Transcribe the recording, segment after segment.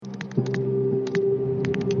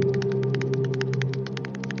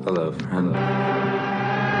Hello, friend.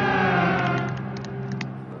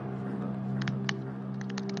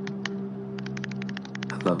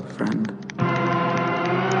 Hello, friend.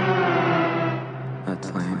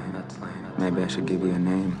 That's lame. Maybe I should give you a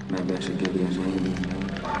name.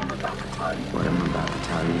 What I'm about to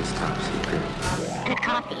tell you is top secret. The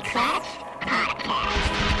Coffee Clutch Podcast.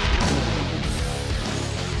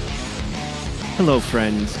 Hello,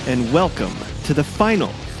 friends, and welcome to the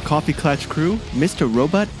final Coffee Clutch Crew Mr.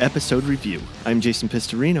 Robot episode review. I'm Jason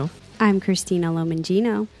Pistorino. I'm Christina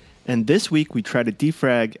Lomangino. And this week we try to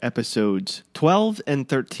defrag episodes 12 and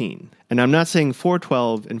 13. And I'm not saying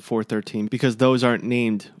 412 and 413 because those aren't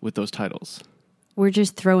named with those titles. We're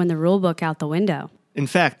just throwing the rulebook out the window. In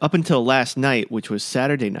fact, up until last night, which was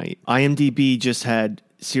Saturday night, IMDb just had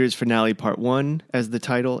Series Finale Part 1 as the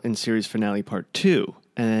title and Series Finale Part 2.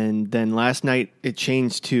 And then last night it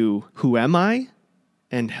changed to Who Am I?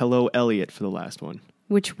 And Hello, Elliot for the last one.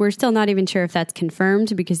 Which we're still not even sure if that's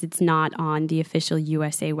confirmed because it's not on the official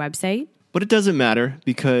USA website. But it doesn't matter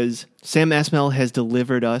because Sam Esmail has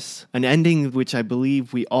delivered us an ending which I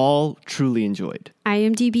believe we all truly enjoyed.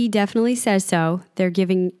 IMDb definitely says so. They're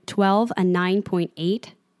giving 12 a 9.8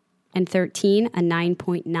 and 13 a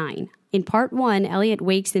 9.9. In part 1, Elliot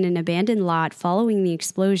wakes in an abandoned lot following the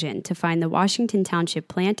explosion to find the Washington Township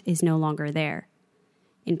plant is no longer there.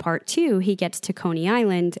 In part 2, he gets to Coney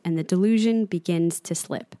Island and the delusion begins to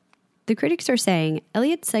slip. The critics are saying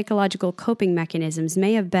Elliot's psychological coping mechanisms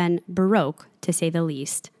may have been baroque, to say the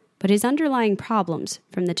least, but his underlying problems,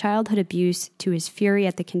 from the childhood abuse to his fury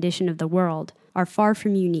at the condition of the world, are far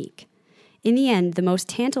from unique. In the end, the most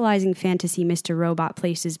tantalizing fantasy Mr. Robot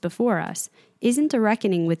places before us isn't a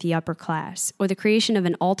reckoning with the upper class or the creation of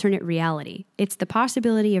an alternate reality. It's the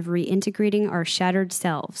possibility of reintegrating our shattered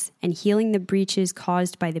selves and healing the breaches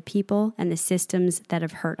caused by the people and the systems that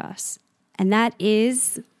have hurt us. And that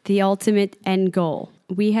is the ultimate end goal.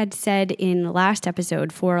 We had said in last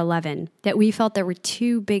episode, 411, that we felt there were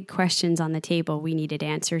two big questions on the table we needed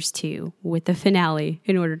answers to with the finale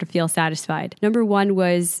in order to feel satisfied. Number one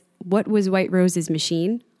was, what was White Rose's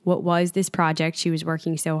machine? What was this project she was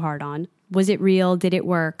working so hard on? Was it real? Did it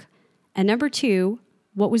work? And number two,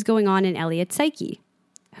 what was going on in Elliot's psyche?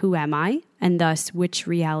 Who am I? And thus, which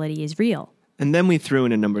reality is real? And then we threw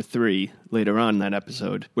in a number 3 later on in that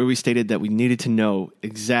episode, where we stated that we needed to know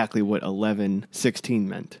exactly what 11:16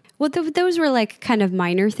 meant. Well, those were like kind of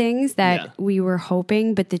minor things that we were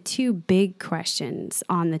hoping, but the two big questions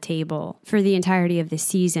on the table for the entirety of the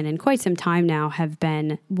season and quite some time now have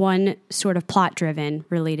been, one, sort of plot-driven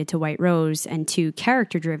related to White Rose, and two,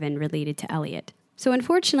 character-driven related to Elliot. So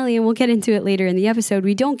unfortunately, and we'll get into it later in the episode,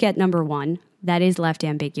 we don't get number 1. That is left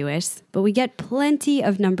ambiguous, but we get plenty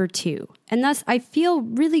of number 2. And thus, I feel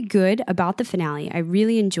really good about the finale. I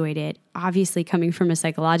really enjoyed it. Obviously, coming from a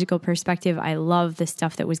psychological perspective, I love the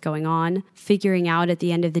stuff that was going on, figuring out at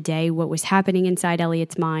the end of the day what was happening inside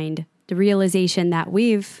Elliot's mind, the realization that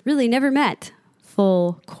we've really never met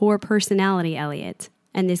full core personality Elliot.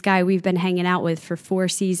 And this guy we've been hanging out with for 4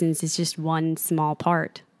 seasons is just one small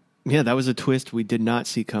part. Yeah, that was a twist we did not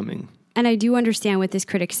see coming. And I do understand what this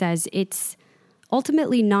critic says. It's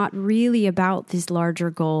ultimately not really about this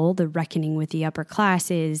larger goal, the reckoning with the upper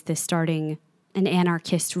classes, the starting an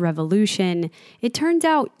anarchist revolution. It turns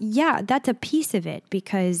out, yeah, that's a piece of it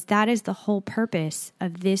because that is the whole purpose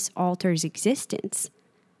of this altar's existence,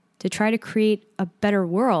 to try to create a better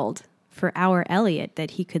world for our Elliot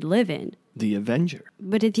that he could live in. The Avenger.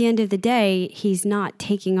 But at the end of the day, he's not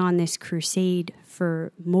taking on this crusade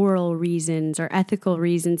for moral reasons or ethical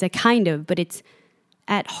reasons, but it's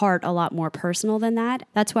at heart a lot more personal than that.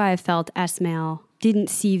 That's why I felt Esmail didn't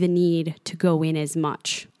see the need to go in as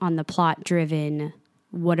much on the plot-driven,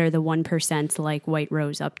 what are the 1% like White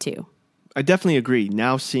Rose up to? I definitely agree.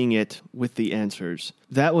 Now seeing it with the answers,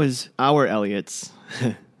 that was our Elliot's,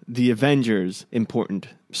 the Avengers' important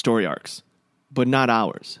story arcs, but not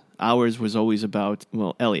ours. Ours was always about,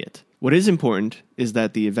 Elliot. What is important is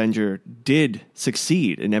that the Avenger did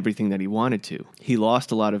succeed in everything that he wanted to. He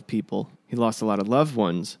lost a lot of people. He lost a lot of loved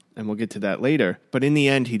ones, and we'll get to that later. But in the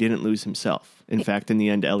end, he didn't lose himself. In fact, in the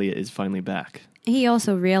end, Elliot is finally back. He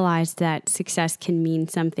also realized that success can mean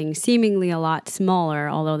something seemingly a lot smaller,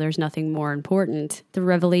 although there's nothing more important. The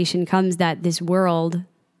revelation comes that this world,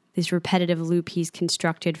 this repetitive loop he's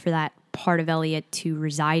constructed for that part of Elliot to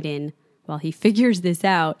reside in, while he figures this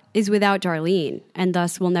out, is without Darlene, and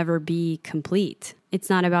thus will never be complete. It's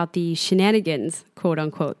not about the shenanigans, quote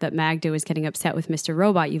unquote, that Magda was getting upset with Mr.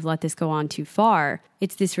 Robot. You've let this go on too far.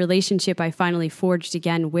 It's this relationship I finally forged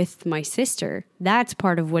again with my sister. That's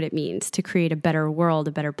part of what it means to create a better world,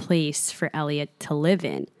 a better place for Elliot to live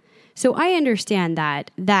in. So I understand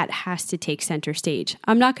that that has to take center stage.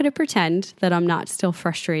 I'm not going to pretend that I'm not still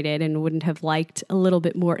frustrated and wouldn't have liked a little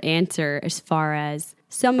bit more answer as far as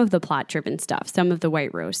some of the plot-driven stuff, some of the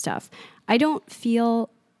White Rose stuff. I don't feel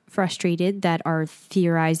frustrated that our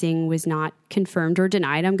theorizing was not confirmed or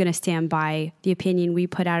denied. I'm going to stand by the opinion we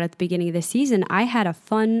put out at the beginning of the season. I had a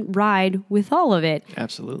fun ride with all of it.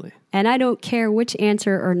 Absolutely. And I don't care which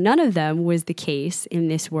answer or none of them was the case in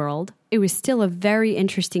this world. It was still a very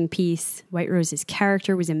interesting piece. White Rose's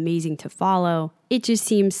character was amazing to follow. It just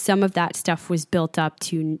seems some of that stuff was built up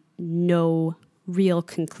to no real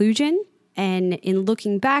conclusion. And in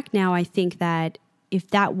looking back now, I think that if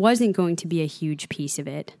that wasn't going to be a huge piece of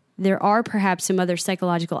it, there are perhaps some other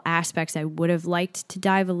psychological aspects I would have liked to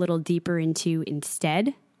dive a little deeper into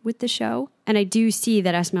instead with the show. And I do see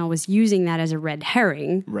that Esmail was using that as a red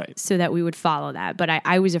herring, right, so that we would follow that. But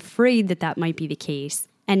I was afraid that that might be the case.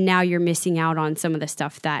 And now you're missing out on some of the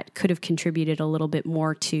stuff that could have contributed a little bit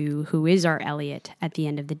more to who is our Elliot at the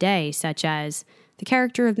end of the day, such as the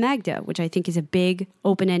character of Magda, which I think is a big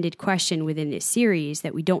open-ended question within this series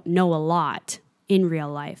that we don't know a lot in real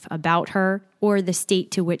life about her or the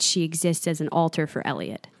state to which she exists as an alter for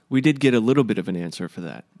Elliot. We did get a little bit of an answer for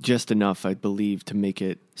that. Just enough, I believe, to make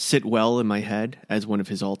it sit well in my head as one of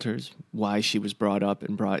his alters, why she was brought up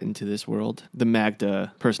and brought into this world. The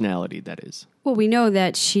Magda personality, that is. Well, we know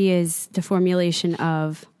that she is the formulation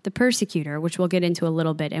of the Persecutor, which we'll get into a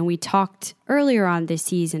little bit. And we talked earlier on this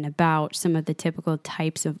season about some of the typical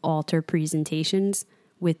types of alter presentations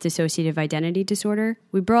with dissociative identity disorder.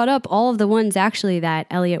 We brought up all of the ones actually that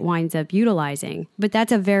Elliot winds up utilizing, but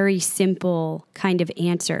that's a very simple kind of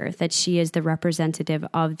answer, that she is the representative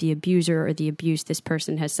of the abuser or the abuse this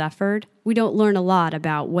person has suffered. We don't learn a lot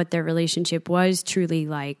about what their relationship was truly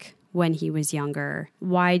like when he was younger,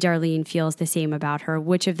 why Darlene feels the same about her,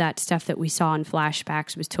 which of that stuff that we saw in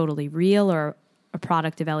flashbacks was totally real or a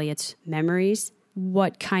product of Elliot's memories.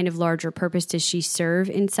 What kind of larger purpose does she serve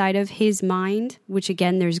inside of his mind? Which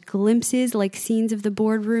again, there's glimpses like scenes of the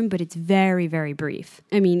boardroom, but it's very, very brief.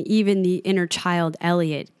 I mean, even the inner child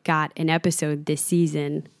Elliot got an episode this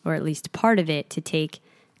season, or at least part of it, to take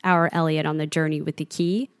our Elliot on the journey with the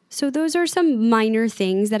key. So those are some minor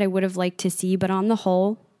things that I would have liked to see, but on the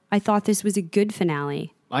whole, I thought this was a good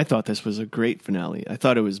finale. I thought this was a great finale. I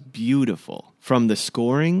thought it was beautiful. From the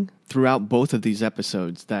scoring throughout both of these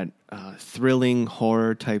episodes, that thrilling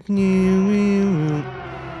horror type to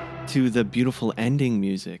the beautiful ending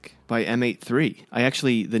music by M83. I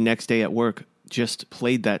actually, the next day at work, just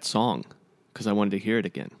played that song because I wanted to hear it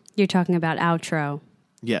again. You're talking about Outro.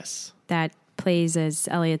 Yes. That plays as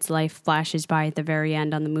Elliot's life flashes by at the very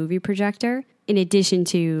end on the movie projector. In addition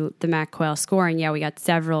to the Mac Quayle scoring, we got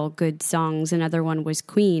several good songs. Another one was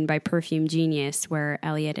Queen by Perfume Genius, where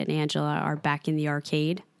Elliot and Angela are back in the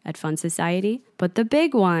arcade at Fun Society. But the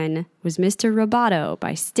big one was Mr. Roboto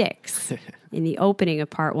by Styx in the opening of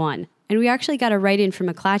part 1. And we actually got a write-in from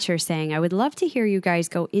a Clatcher saying, I would love to hear you guys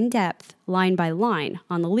go in-depth, line by line,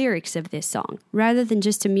 on the lyrics of this song. Rather than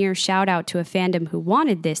just a mere shout-out to a fandom who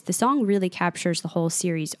wanted this, the song really captures the whole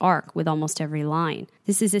series arc with almost every line.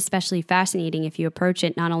 This is especially fascinating if you approach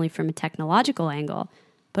it not only from a technological angle,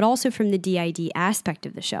 but also from the DID aspect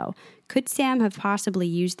of the show. Could Sam have possibly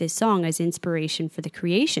used this song as inspiration for the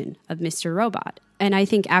creation of Mr. Robot? And I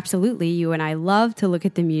think absolutely you and I love to look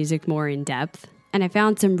at the music more in depth. And I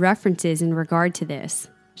found some references in regard to this.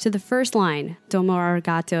 So the first line, Domo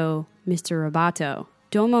arigato, Mr. Roboto.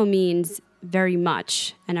 Domo means very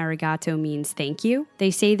much, and arigato means thank you.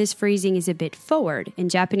 They say this phrasing is a bit forward. In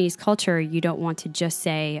Japanese culture, you don't want to just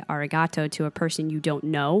say arigato to a person you don't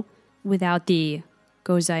know without the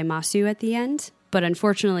gozaimasu at the end. But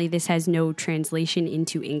unfortunately, this has no translation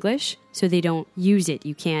into English, so they don't use it.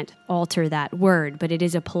 You can't alter that word, but it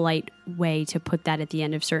is a polite way to put that at the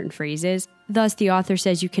end of certain phrases. Thus, the author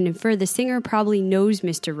says you can infer the singer probably knows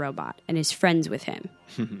Mr. Robot and is friends with him.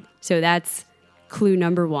 So that's clue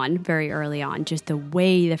number 1 very early on, just the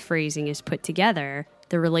way the phrasing is put together,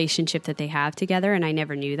 the relationship that they have together, and I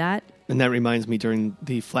never knew that. And that reminds me during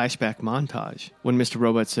the flashback montage, when Mr.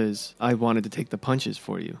 Robot says, I wanted to take the punches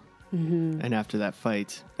for you. Mm-hmm. And after that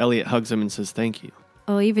fight, Elliot hugs him and says, thank you.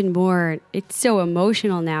 Oh, even more, it's so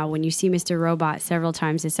emotional now when you see Mr. Robot several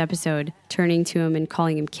times this episode, turning to him and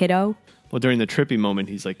calling him kiddo. Well, during the trippy moment,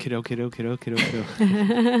 he's like, kiddo, kiddo, kiddo, kiddo, kiddo.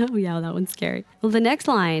 Oh, yeah, that one's scary. Well, the next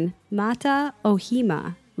line, Mata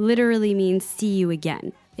Ohima, literally means see you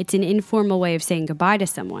again. It's an informal way of saying goodbye to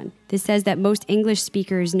someone. This says that most English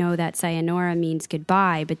speakers know that sayonara means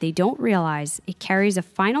goodbye, but they don't realize it carries a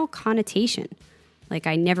final connotation. like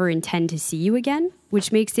I never intend to see you again,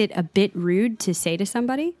 which makes it a bit rude to say to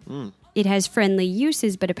somebody. It has friendly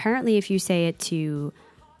uses, but apparently if you say it to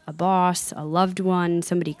a boss, a loved one,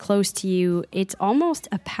 somebody close to you, it's almost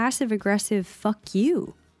a passive-aggressive fuck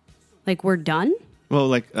you. Like, we're done? Well,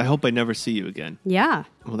 like, I hope I never see you again. Yeah.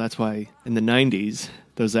 Well, that's why in the 90s,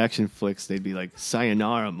 those action flicks, they'd be like,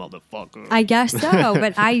 sayonara, motherfucker. I guess so,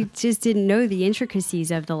 but I just didn't know the intricacies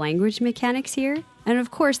of the language mechanics here. And of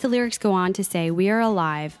course, the lyrics go on to say, we are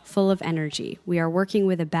alive, full of energy. We are working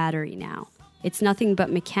with a battery now. It's nothing but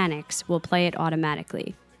mechanics. We'll play it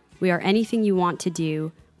automatically. We are anything you want to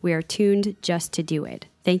do. We are tuned just to do it.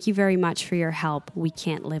 Thank you very much for your help. We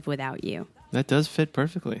can't live without you. That does fit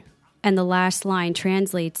perfectly. And the last line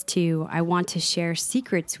translates to, I want to share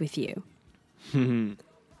secrets with you. Hello, and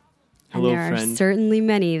there friend. are certainly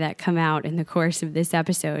many that come out in the course of this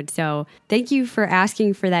episode. So thank you for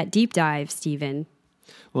asking for that deep dive, Stephen.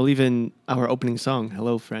 Well, even our opening song,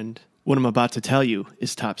 Hello, Friend. What I'm about to tell you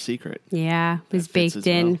is top secret. Yeah, it was That fits as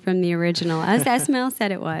baked in well. from the original, as Esmail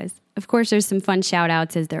said it was. Of course, there's some fun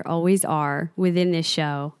shout-outs, as there always are, within this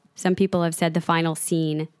show. Some people have said the final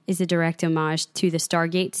scene is a direct homage to the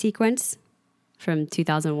Stargate sequence from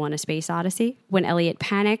 2001: A Space Odyssey, when Elliot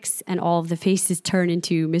panics and all of the faces turn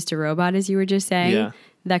into Mr. Robot, as you were just saying. Yeah.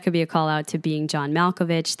 That could be a call-out to being John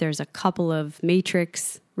Malkovich. There's a couple of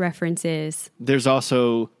Matrix references. There's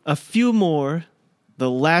also a few more,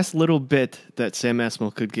 the last little bit that Sam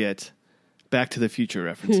Esmail could get, Back to the Future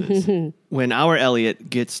references. When our Elliot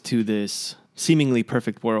gets to this seemingly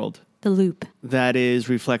perfect world, The loop. that is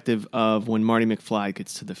reflective of when Marty McFly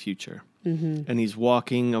gets to the future. And he's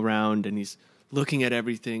walking around and he's looking at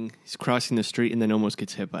everything. He's crossing the street and then almost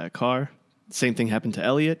gets hit by a car. Same thing happened to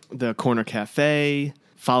Elliot. The corner cafe,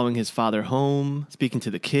 following his father home, speaking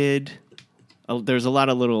to the kid. There's a lot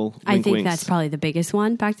of little I think winks. that's probably the biggest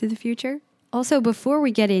one, Back to the Future. Also, before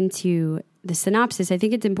we get into the synopsis, I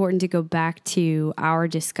think it's important to go back to our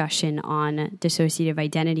discussion on dissociative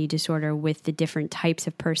identity disorder with the different types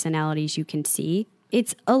of personalities you can see.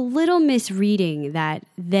 It's a little misreading that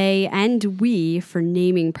they and we, for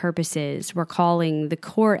naming purposes, were calling the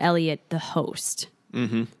core Elliot the host.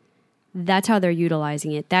 That's how they're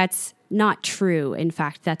utilizing it. That's not true. In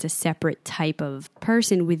fact, that's a separate type of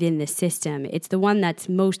person within the system. It's the one that's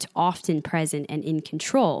most often present and in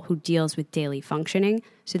control, who deals with daily functioning.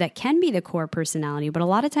 So that can be the core personality, but a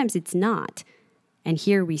lot of times it's not. And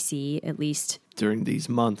here we see, at least during these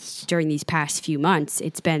months. during these past few months,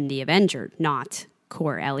 it's been the Avenger, not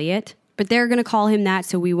core Elliot. But they're going to call him that,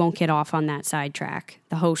 so we won't get off on that sidetrack.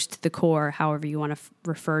 The host, the core, however you want to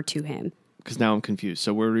refer to him. Because now I'm confused.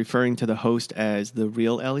 So we're referring to the host as the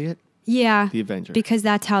real Elliot? Yeah, The Avenger. because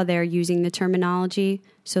that's how they're using the terminology.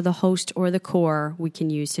 So the host or the core we can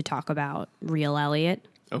use to talk about real Elliot.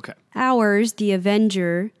 Okay. Ours, the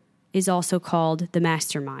Avenger, is also called the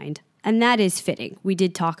Mastermind. And that is fitting. We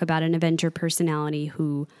did talk about an Avenger personality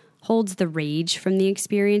who holds the rage from the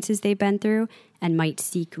experiences they've been through and might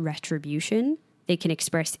seek retribution. They can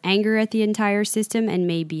express anger at the entire system and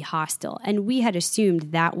may be hostile. And we had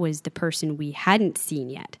assumed that was the person we hadn't seen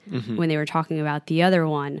yet when they were talking about the other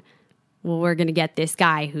one. Well, we're going to get this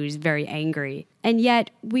guy who's very angry. And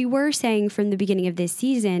yet, we were saying from the beginning of this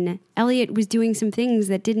season, Elliot was doing some things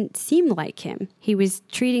that didn't seem like him. He was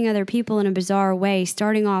treating other people in a bizarre way,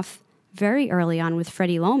 starting off very early on with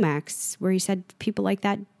Freddie Lomax, where he said people like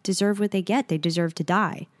that deserve what they get. They deserve to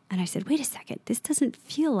die. And I said, wait a second, this doesn't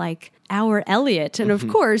feel like our Elliot. And of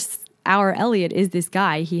course, our Elliot is this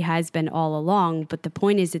guy. He has been all along. But the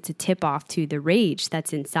point is, it's a tip-off to the rage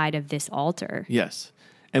that's inside of this altar. Yes.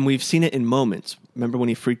 And we've seen it in moments. Remember when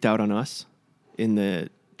he freaked out on us in the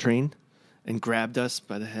train and grabbed us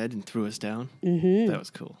by the head and threw us down? Mm-hmm. That was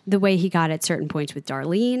cool. The way he got at certain points with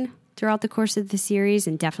Darlene throughout the course of the series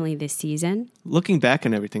and definitely this season. Looking back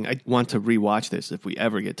on everything, I want to rewatch this if we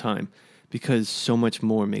ever get time because so much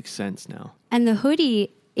more makes sense now. And the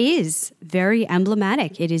hoodie is very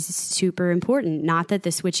emblematic. It is super important. Not that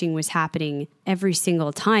the switching was happening every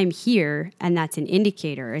single time here, and that's an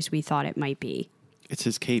indicator as we thought it might be. It's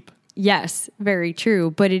his cape. Yes, very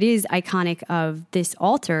true. But it is iconic of this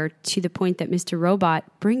altar to the point that Mr. Robot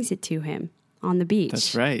brings it to him on the beach.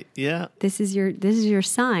 That's right. Yeah. This is your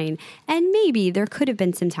sign. And maybe there could have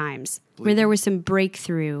been some times where there was some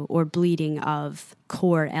breakthrough or bleeding of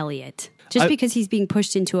core Elliot. Just because he's being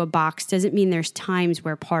pushed into a box doesn't mean there's times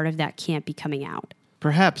where part of that can't be coming out.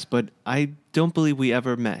 Perhaps, but I don't believe we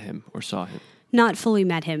ever met him or saw him. Not fully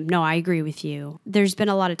met him. No, I agree with you. There's been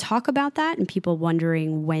a lot of talk about that and people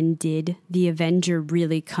wondering when did the Avenger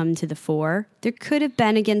really come to the fore. There could have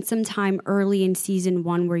been, again, some time early in season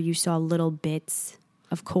 1 where you saw little bits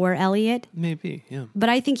of core Elliot. Maybe, yeah. But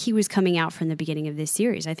I think he was coming out from the beginning of this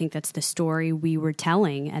series. I think that's the story we were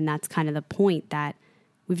telling, and that's kind of the point, that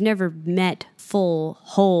we've never met full,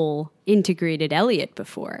 whole, integrated Elliot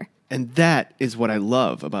before. And that is what I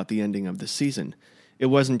love about the ending of the season. It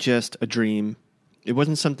wasn't just a dream. It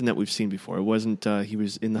wasn't something that we've seen before. It wasn't he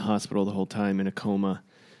was in the hospital the whole time in a coma.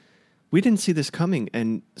 We didn't see this coming.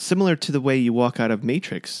 And similar to the way you walk out of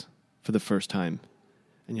Matrix for the first time,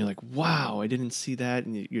 and you're like, wow, I didn't see that,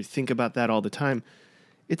 and you think about that all the time.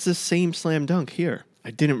 It's the same slam dunk here.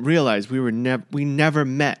 I didn't realize we never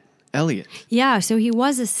met Elliot. Yeah, so he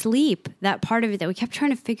was asleep. That part of it that we kept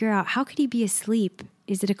trying to figure out, how could he be asleep?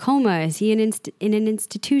 Is it a coma? Is he in an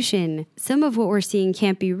institution? Some of what we're seeing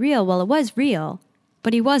can't be real. Well, it was real,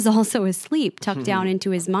 but he was also asleep, tucked down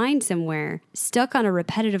into his mind somewhere, stuck on a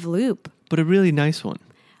repetitive loop. But a really nice one.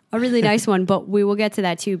 A really nice one, but we will get to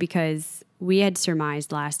that too, because we had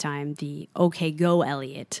surmised last time the okay, go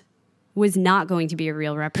Elliot was not going to be a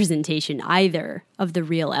real representation either of the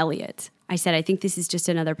real Elliot. I said, I think this is just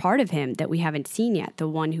another part of him that we haven't seen yet, the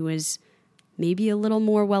one who is maybe a little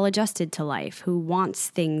more well-adjusted to life, who wants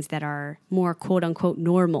things that are more quote-unquote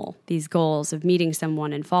normal, these goals of meeting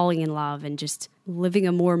someone and falling in love and just living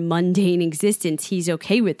a more mundane existence. He's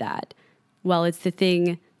okay with that. Well, it's the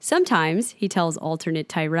thing. Sometimes, he tells alternate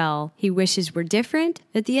Tyrell, he wishes were different.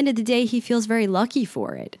 At the end of the day, he feels very lucky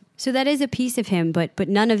for it. So that is a piece of him, but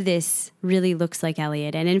none of this really looks like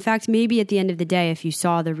Elliot. And in fact, maybe at the end of the day, if you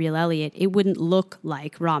saw the real Elliot, it wouldn't look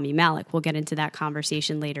like Rami Malek. We'll get into that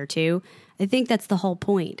conversation later too. I think that's the whole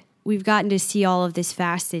point. We've gotten to see all of these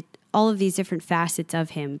different facets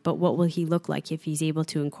of him, but what will he look like if he's able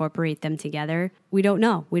to incorporate them together? We don't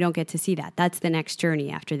know. We don't get to see that. That's the next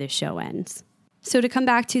journey after this show ends. So to come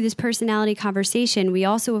back to this personality conversation, we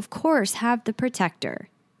also, of course, have the protector.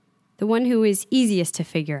 The one who is easiest to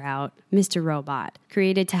figure out, Mr. Robot,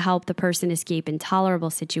 created to help the person escape intolerable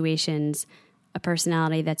situations, a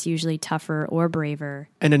personality that's usually tougher or braver.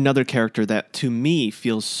 And another character that, to me,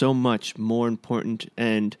 feels so much more important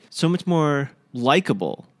and so much more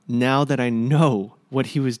likable now that I know what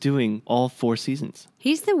he was doing all 4 seasons.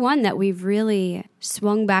 He's the one that we've really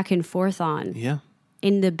swung back and forth on. Yeah.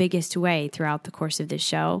 In the biggest way throughout the course of this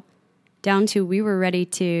show, down to we were ready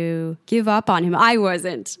to give up on him. I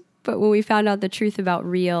wasn't. But when we found out the truth about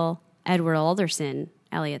real Edward Alderson,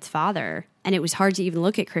 Elliot's father, and it was hard to even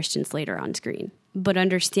look at Christian Slater on screen, but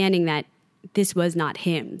understanding that this was not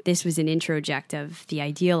him, this was an introject of the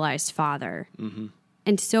idealized father. Mm-hmm.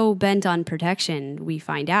 And so bent on protection, we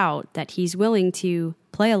find out that he's willing to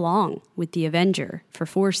play along with the Avenger for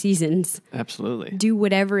 4 seasons. Absolutely. Do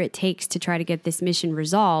whatever it takes to try to get this mission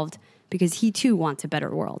resolved, because he too wants a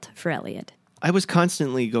better world for Elliot. I was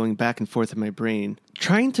constantly going back and forth in my brain,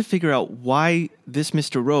 trying to figure out why this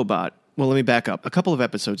Mr. Robot... Well, let me back up. A couple of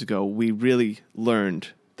episodes ago, we really learned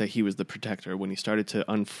that he was the protector when he started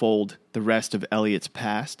to unfold the rest of Elliot's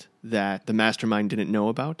past that the mastermind didn't know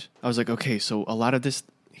about. I was like, okay, so a lot of this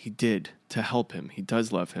he did to help him. He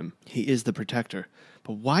does love him. He is the protector.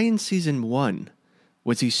 But why in season 1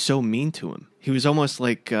 was he so mean to him? He was almost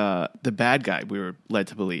like the bad guy, we were led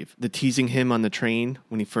to believe. The teasing him on the train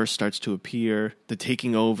when he first starts to appear, the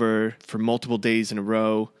taking over for multiple days in a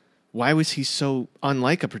row. Why was he so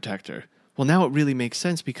unlike a protector? Well, now it really makes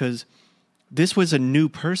sense because this was a new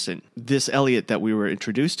person, this Elliot that we were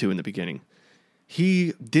introduced to in the beginning.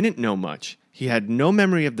 He didn't know much. He had no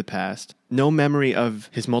memory of the past, no memory of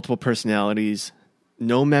his multiple personalities,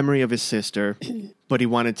 no memory of his sister, but he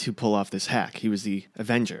wanted to pull off this hack. He was the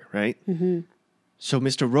Avenger, right? Mm-hmm. So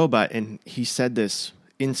Mr. Robot, and he said this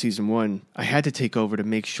in season 1, I had to take over to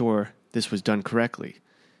make sure this was done correctly.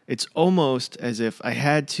 It's almost as if I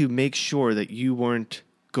had to make sure that you weren't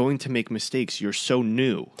going to make mistakes. You're so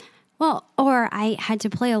new. Well, or I had to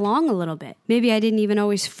play along a little bit. Maybe I didn't even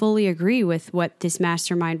always fully agree with what this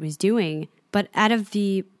mastermind was doing. But out of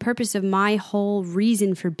the purpose of my whole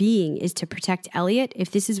reason for being is to protect Elliot,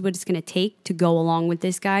 if this is what it's going to take to go along with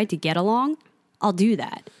this guy, to get along, I'll do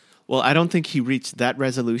that. Well, I don't think he reached that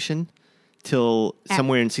resolution till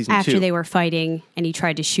somewhere in season 2. After they were fighting and he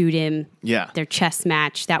tried to shoot him. Yeah. Their chess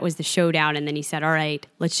match. That was the showdown. And then he said, all right,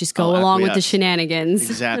 let's just go along with the shenanigans.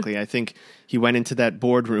 Exactly. I think he went into that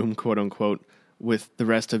boardroom, quote unquote, with the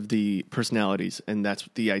rest of the personalities. And that's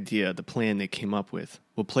the idea, the plan they came up with.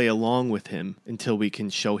 We'll play along with him until we can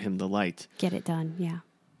show him the light. Get it done. Yeah.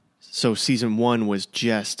 So season 1 was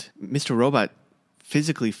just Mr. Robot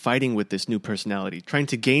physically fighting with this new personality, trying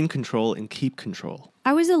to gain control and keep control.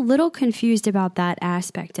 I was a little confused about that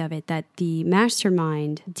aspect of it, that the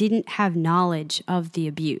mastermind didn't have knowledge of the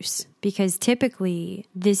abuse. Because typically,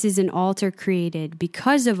 this is an alter created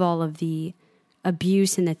because of all of the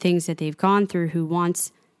abuse and the things that they've gone through, who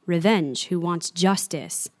wants revenge, who wants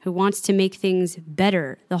justice, who wants to make things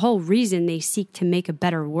better. The whole reason they seek to make a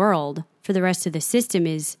better world for the rest of the system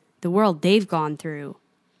is the world they've gone through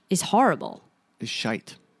is horrible. Is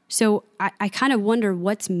shite. So I kind of wonder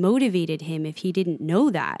what's motivated him if he didn't know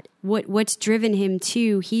that. What's driven him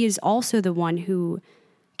to, he is also the one who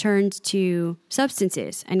turned to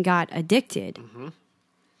substances and got addicted,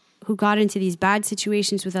 who got into these bad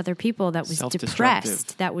situations with other people, that was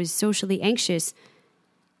depressed, that was socially anxious.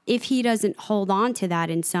 If he doesn't hold on to that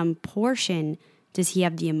in some portion, does he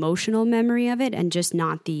have the emotional memory of it and just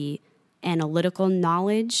not the analytical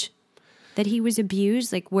knowledge that he was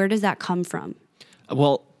abused? Like, where does that come from?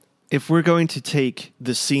 Well, if we're going to take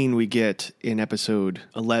the scene we get in episode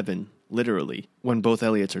 11, literally, when both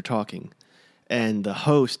Elliots are talking, and the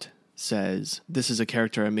host says, this is a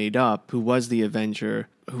character I made up, who was the Avenger,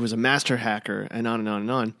 who was a master hacker, and on and on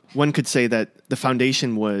and on, one could say that the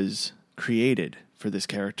foundation was created for this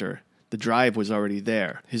character. The drive was already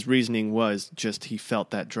there. His reasoning was just he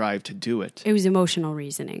felt that drive to do it. It was emotional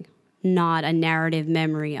reasoning, not a narrative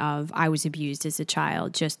memory of, I was abused as a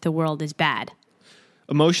child, just the world is bad.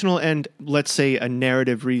 Emotional and, let's say, a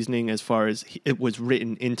narrative reasoning as far as it was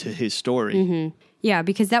written into his story. Mm-hmm. Yeah,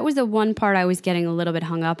 because that was the one part I was getting a little bit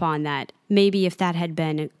hung up on, that maybe if that had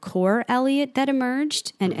been core Elliot that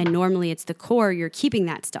emerged, and normally it's the core you're keeping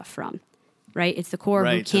that stuff from, right? It's the core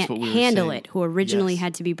who can't handle it, who originally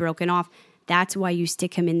had to be broken off. That's why you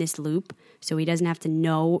stick him in this loop, so he doesn't have to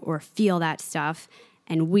know or feel that stuff.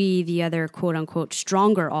 And we, the other quote-unquote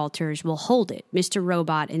stronger alters, will hold it. Mr.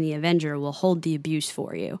 Robot and the Avenger will hold the abuse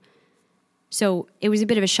for you. So it was a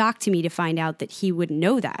bit of a shock to me to find out that he wouldn't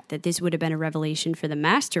know that this would have been a revelation for the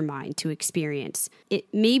mastermind to experience. It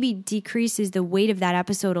maybe decreases the weight of that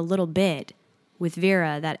episode a little bit with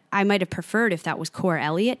Vera, that I might have preferred if that was core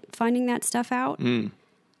Elliot finding that stuff out. And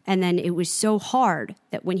then it was so hard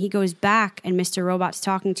that when he goes back and Mr. Robot's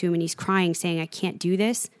talking to him and he's crying, saying, I can't do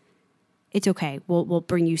this, it's okay, we'll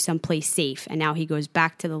bring you someplace safe. And now he goes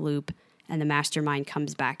back to the loop and the mastermind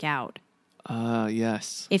comes back out.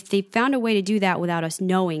 Yes. If they found a way to do that without us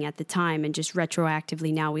knowing at the time, and just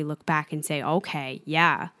retroactively now we look back and say, okay,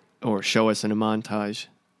 yeah. Or show us in a montage.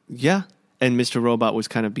 Yeah. And Mr. Robot was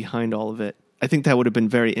kind of behind all of it. I think that would have been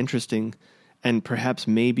very interesting and perhaps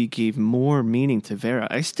maybe gave more meaning to Vera.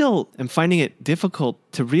 I still am finding it difficult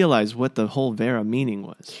to realize what the whole Vera meaning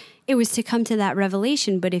was. It was to come to that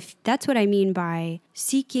revelation, but if that's what I mean by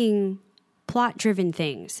seeking plot-driven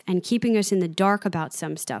things and keeping us in the dark about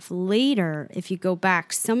some stuff, later, if you go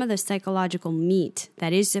back, some of the psychological meat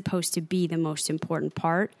that is supposed to be the most important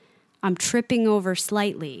part, I'm tripping over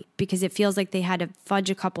slightly because it feels like they had to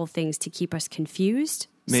fudge a couple things to keep us confused,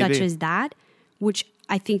 such as that, which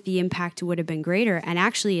I think the impact would have been greater. And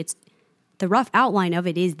actually, it's the rough outline of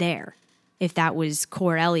it is there. If that was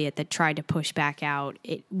core Elliot that tried to push back out,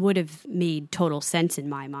 it would have made total sense in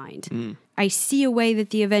my mind. I see a way that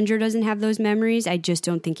the Avenger doesn't have those memories. I just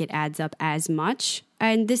don't think it adds up as much.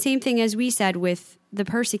 And the same thing as we said with the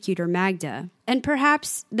Persecutor, Magda. And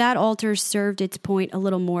perhaps that alter served its point a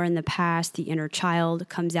little more in the past. The inner child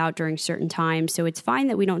comes out during certain times, so it's fine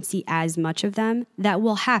that we don't see as much of them. That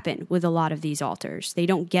will happen with a lot of these alters. They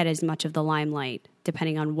don't get as much of the limelight,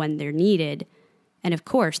 depending on when they're needed. And of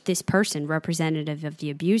course, this person, representative of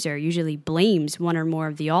the abuser, usually blames one or more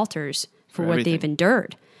of the alters for what they've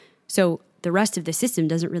endured. So the rest of the system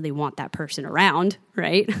doesn't really want that person around,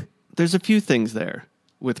 right? There's a few things there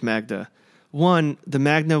with Magda. One, the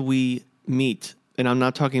Magda we meet, and I'm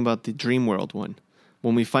not talking about the Dream World one,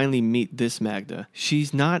 when we finally meet this Magda,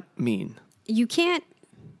 she's not mean. You can't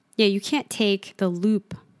take the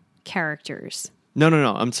loop characters. No.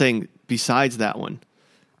 I'm saying besides that one.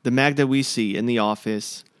 The Magda we see in the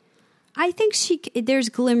office. I think there's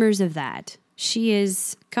glimmers of that. She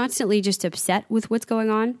is constantly just upset with what's going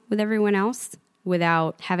on with everyone else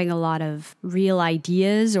without having a lot of real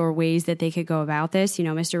ideas or ways that they could go about this. You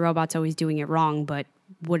know, Mr. Robot's always doing it wrong, but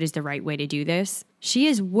what is the right way to do this? She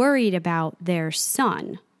is worried about their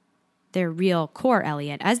son, their real core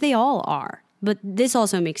Elliot, as they all are. But this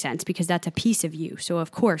also makes sense because that's a piece of you. So,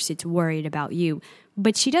 of course, it's worried about you.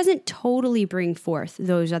 But she doesn't totally bring forth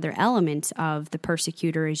those other elements of the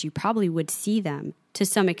Persecutor as you probably would see them. To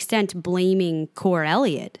some extent, blaming core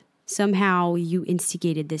Elliot. Somehow you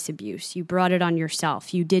instigated this abuse. You brought it on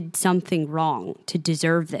yourself. You did something wrong to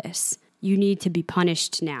deserve this. You need to be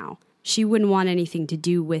punished now. She wouldn't want anything to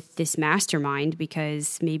do with this mastermind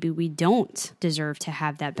because maybe we don't deserve to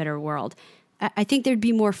have that better world. I think there'd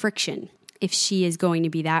be more friction if she is going to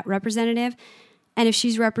be that representative. And if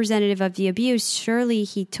she's representative of the abuse, surely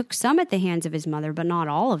he took some at the hands of his mother, but not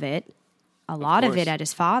all of it. a lot of course. it at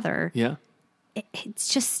his father, Yeah.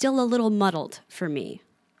 it's just still a little muddled for me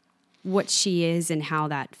what she is and how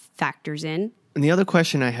that factors in. And the other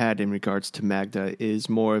question I had in regards to Magda is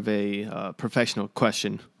more of a professional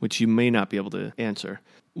question, which you may not be able to answer.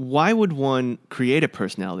 Why would one create a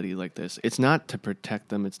personality like this? It's not to protect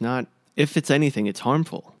them. It's not, if it's anything, it's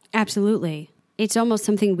harmful. Absolutely. It's almost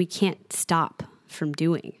something we can't stop from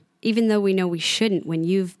doing. Even though we know we shouldn't, when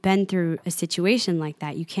you've been through a situation like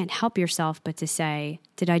that, you can't help yourself but to say,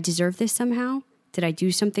 did I deserve this somehow? Did I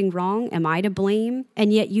do something wrong? Am I to blame?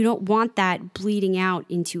 And yet you don't want that bleeding out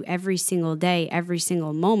into every single day, every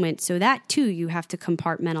single moment. So that too, you have to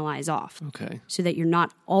compartmentalize off. Okay. So that you're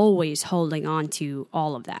not always holding on to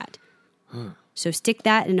all of that. So stick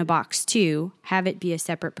that in a box too. Have it be a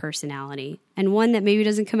separate personality. And one that maybe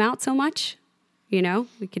doesn't come out so much. You know,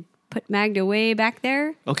 we could put Magda way back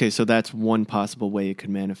there. Okay, so that's one possible way it could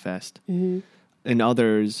manifest. Mm-hmm. In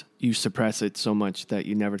others, you suppress it so much that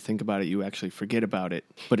you never think about it. You actually forget about it,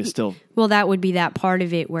 but it's still... Well, that would be that part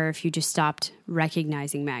of it where if you just stopped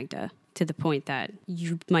recognizing Magda to the point that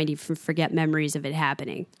you might even forget memories of it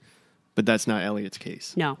happening. But that's not Elliot's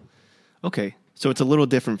case. No. Okay, so it's a little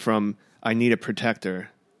different from I need a protector,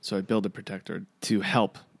 so I build a protector to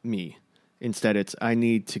help me. Instead, it's I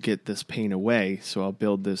need to get this pain away, so I'll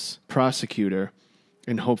build this prosecutor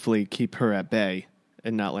and hopefully keep her at bay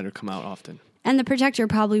and not let her come out often. And the protector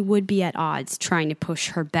probably would be at odds trying to push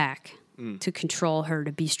her back to control her,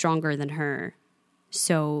 to be stronger than her.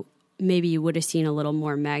 So maybe you would have seen a little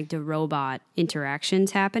more Magda robot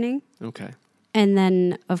interactions happening. Okay. And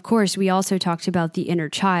then, of course, we also talked about the inner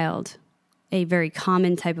child, a very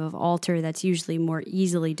common type of alter that's usually more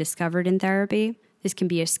easily discovered in therapy. This can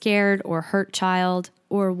be a scared or hurt child,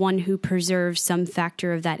 or one who preserves some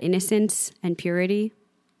factor of that innocence and purity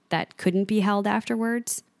that couldn't be held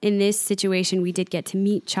afterwards. In this situation, we did get to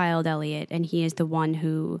meet Child Elliot, and he is the one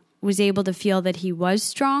who was able to feel that he was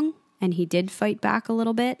strong, and he did fight back a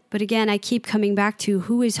little bit. But again, I keep coming back to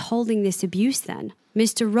who is holding this abuse then?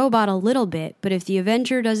 Mr. Robot a little bit, but if the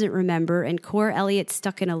Avenger doesn't remember and Core Elliot's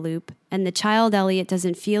stuck in a loop, and the Child Elliot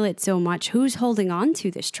doesn't feel it so much, who's holding on to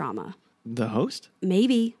this trauma? The host?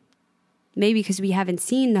 Maybe because we haven't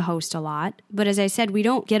seen the host a lot. But as I said, we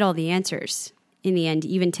don't get all the answers in the end,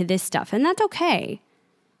 even to this stuff. And that's okay.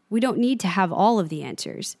 We don't need to have all of the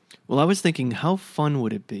answers. Well, I was thinking, how fun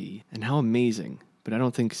would it be and how amazing, but I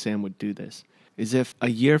don't think Sam would do this, is if a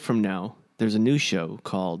year from now, there's a new show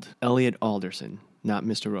called Elliot Alderson, not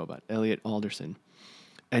Mr. Robot, Elliot Alderson.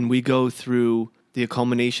 And we go through the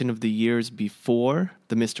culmination of the years before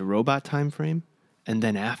the Mr. Robot time frame and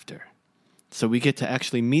then after. So we get to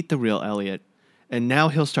actually meet the real Elliot, and now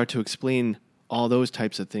he'll start to explain all those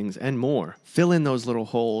types of things and more. Fill in those little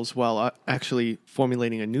holes while actually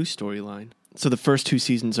formulating a new storyline. So the first 2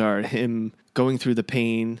 seasons are him going through the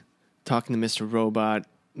pain, talking to Mr. Robot.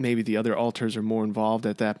 Maybe the other alters are more involved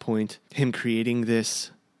at that point. Him creating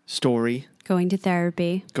this story. Going to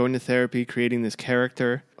therapy, Creating this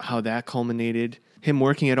character, how that culminated. Him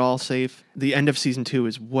working at Allsafe. The end of season 2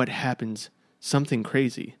 is what happens, something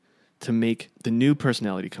crazy, to make the new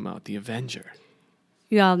personality come out, the Avenger.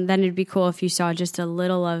 Yeah, then it'd be cool if you saw just a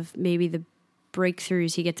little of maybe the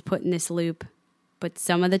breakthroughs he gets put in this loop. But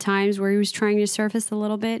some of the times where he was trying to surface a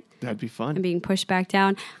little bit That'd be fun. and being pushed back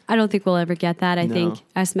down, I don't think we'll ever get that. I No. think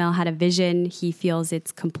Esmail had a vision. He feels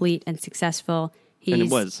it's complete and successful. He's And it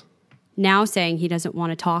was. now saying he doesn't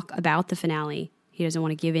want to talk about the finale. He doesn't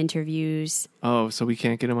want to give interviews. Oh, so we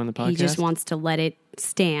can't get him on the podcast? He just wants to let it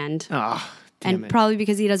stand. Ah, damn And it. probably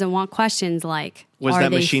because he doesn't want questions like, Was are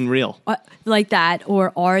that they machine real? like that,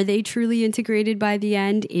 or are they truly integrated by the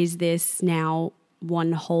end? Is this now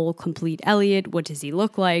one whole complete Elliot? What does he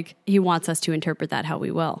look like? He wants us to interpret that how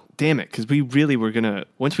we will. Damn it, because we really were going to,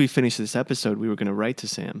 once we finish this episode, we were going to write to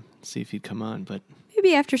Sam, see if he'd come on, but...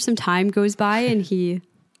 Maybe after some time goes by and he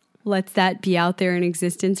lets that be out there in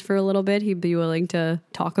existence for a little bit, he'd be willing to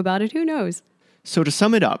talk about it. Who knows? So to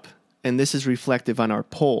sum it up, and this is reflective on our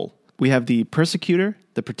poll, we have the Persecutor,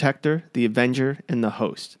 the Protector, the Avenger, and the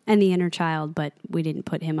Host. And the inner child, but we didn't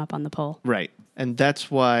put him up on the poll. Right. And that's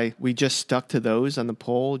why we just stuck to those on the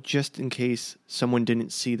poll, just in case someone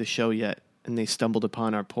didn't see the show yet and they stumbled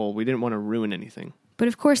upon our poll. We didn't want to ruin anything. But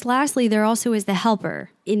of course, lastly, there also is the helper,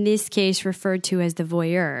 in this case referred to as the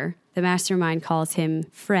voyeur. The mastermind calls him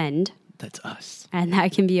friend, That's us. and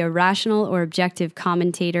that can be a rational or objective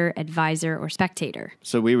commentator, advisor, or spectator.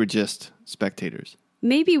 So we were just spectators.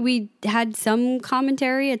 Maybe we had some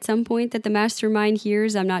commentary at some point that the mastermind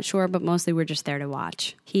hears, I'm not sure, but mostly we're just there to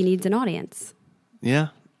watch. He needs an audience. Yeah.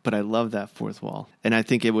 but I love that fourth wall. And I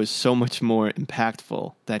think it was so much more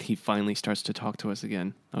impactful that he finally starts to talk to us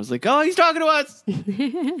again. I was like, oh, he's talking to us.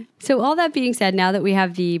 So all that being said, now that we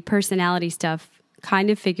have the personality stuff kind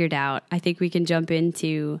of figured out, I think we can jump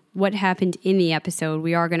into what happened in the episode.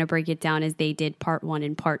 We are going to break it down as they did part 1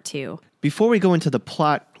 and part 2. Before we go into the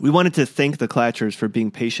plot, we wanted to thank the Clatchers for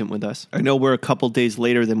being patient with us. I know we're a couple days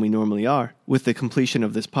later than we normally are with the completion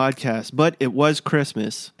of this podcast, but it was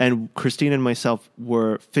Christmas, and Christine and myself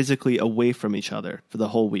were physically away from each other for the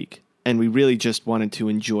whole week. And we really just wanted to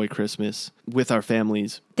enjoy Christmas with our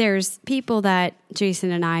families. There's people that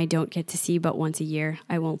Jason and I don't get to see but once a year.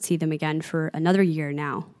 I won't see them again for another year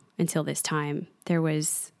now until this time. There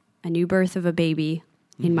was a new birth of a baby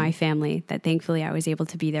in my family that thankfully I was able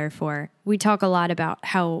to be there for. We talk a lot about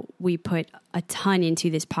how we put a ton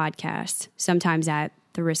into this podcast, sometimes at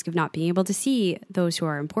the risk of not being able to see those who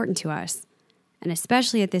are important to us. And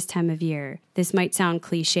especially at this time of year, this might sound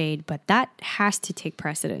cliched, but that has to take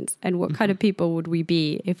precedence. And what kind of people would we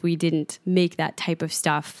be if we didn't make that type of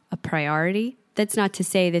stuff a priority? That's not to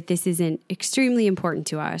say that this isn't extremely important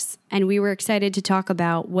to us. And we were excited to talk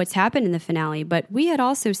about what's happened in the finale, but we had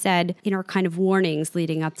also said in our kind of warnings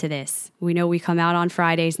leading up to this, we know we come out on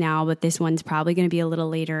Fridays now, but this one's probably going to be a little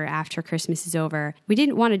later after Christmas is over. We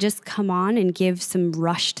didn't want to just come on and give some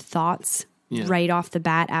rushed thoughts right off the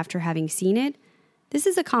bat after having seen it. This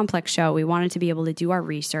is a complex show. We wanted to be able to do our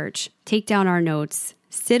research, take down our notes,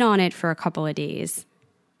 sit on it for a couple of days.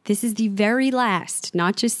 This is the very last,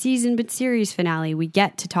 not just season, but series finale we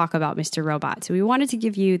get to talk about Mr. Robot. So we wanted to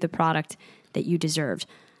give you the product that you deserved.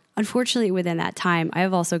 Unfortunately, within that time, I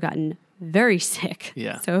have also gotten very sick.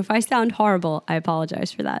 Yeah. So if I sound horrible, I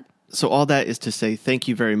apologize for that. So all that is to say thank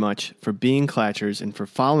you very much for being Clatchers and for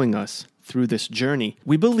following us through this journey.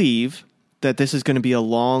 We believe that this is going to be a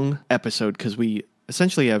long episode because we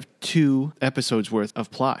essentially have 2 episodes worth of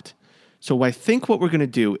plot. So I think what we're going to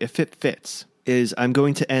do, if it fits, is I'm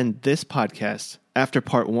going to end this podcast after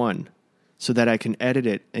part 1 so that I can edit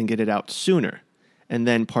it and get it out sooner. And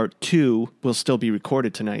then part 2 will still be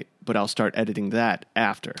recorded tonight, but I'll start editing that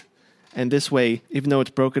after. And this way, even though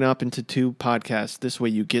it's broken up into 2 podcasts, this way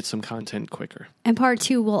you get some content quicker. And part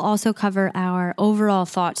 2 will also cover our overall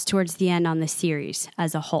thoughts towards the end on the series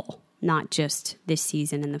as a whole, not just this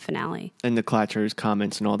season and the finale. And the Clatchers,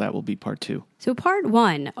 comments, and all that will be part 2. So part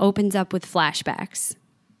 1 opens up with flashbacks.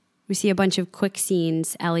 We see a bunch of quick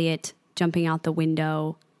scenes, Elliot jumping out the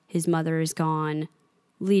window, his mother is gone,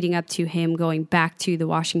 leading up to him going back to the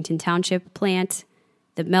Washington Township plant,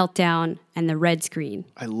 the meltdown, and the red screen.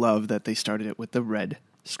 I love that they started it with the red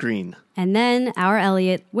screen. And then our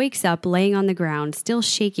Elliot wakes up laying on the ground, still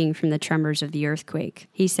shaking from the tremors of the earthquake.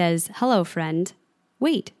 He says, "Hello, friend.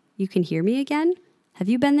 Wait, you can hear me again? Have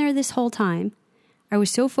you been there this whole time? I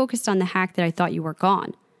was so focused on the hack that I thought you were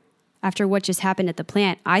gone. After what just happened at the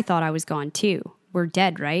plant, I thought I was gone too. We're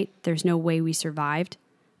dead, right? There's no way we survived.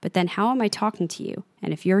 But then how am I talking to you?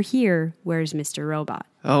 And if you're here, where's Mr. Robot?"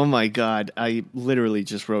 Oh my God, I literally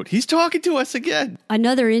just wrote, he's talking to us again.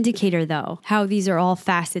 Another indicator, though, how these are all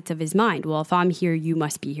facets of his mind. Well, if I'm here, you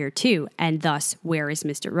must be here too. And thus, where is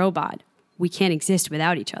Mr. Robot? We can't exist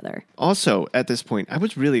without each other. Also, at this point, I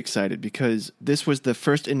was really excited because this was the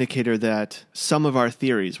first indicator that some of our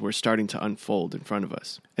theories were starting to unfold in front of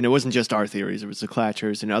us. And it wasn't just our theories, it was the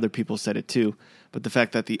Clatchers and other people said it too. But the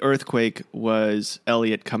fact that the earthquake was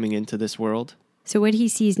Elliot coming into this world. So what he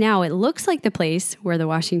sees now, it looks like the place where the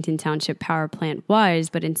Washington Township power plant was,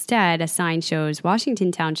 but instead a sign shows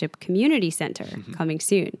Washington Township Community Center coming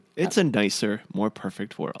soon. It's a nicer, more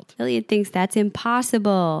perfect world. Elliot thinks that's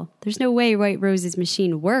impossible. There's no way White Rose's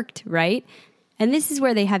machine worked, right? And this is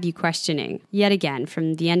where they have you questioning, yet again,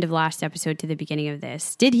 from the end of last episode to the beginning of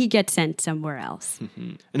this. Did he get sent somewhere else?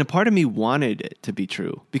 And a part of me wanted it to be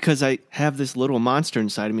true because I have this little monster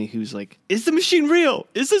inside of me who's like, is the machine real?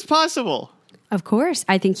 Is this possible? Of course.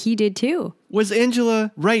 I think he did too. Was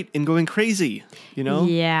Angela right in going crazy? You know?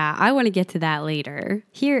 Yeah, I want to get to that later.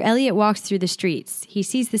 Here, Elliot walks through the streets. He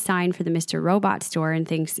sees the sign for the Mr. Robot store and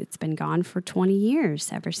thinks it's been gone for 20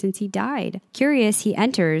 years, ever since he died. Curious, he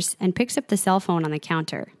enters and picks up the cell phone on the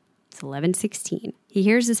counter. It's 11:16. He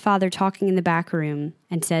hears his father talking in the back room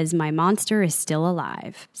and says, "My monster is still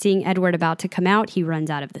alive." Seeing Edward about to come out, he runs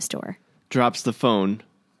out of the store. Drops the phone,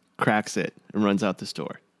 cracks it, and runs out the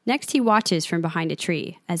store. Next, he watches from behind a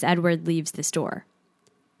tree as Edward leaves the store.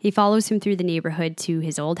 He follows him through the neighborhood to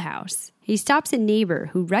his old house. He stops a neighbor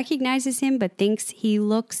who recognizes him but thinks he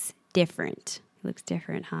looks different. He looks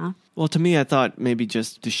different, huh? Well, to me, I thought maybe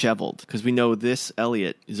just disheveled because we know this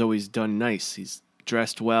Elliot is always done nice. He's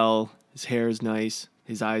dressed well. His hair is nice.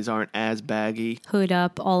 His eyes aren't as baggy. Hood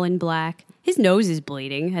up, all in black. His nose is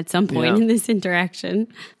bleeding at some point Yeah. in this interaction.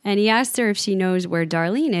 And he asks her if she knows where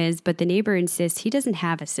Darlene is, but the neighbor insists he doesn't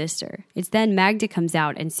have a sister. It's then Magda comes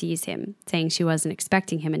out and sees him, saying she wasn't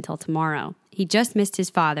expecting him until tomorrow. He just missed his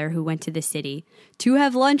father, who went to the city to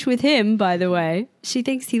have lunch with him, by the way. She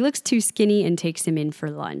thinks he looks too skinny and takes him in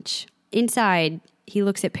for lunch. Inside, he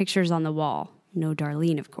looks at pictures on the wall. No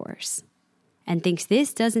Darlene, of course. And thinks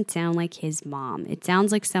this doesn't sound like his mom. It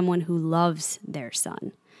sounds like someone who loves their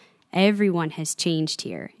son. Everyone has changed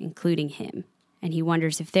here, including him. And he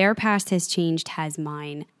wonders if their past has changed, has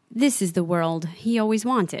mine. This is the world he always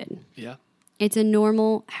wanted. Yeah. It's a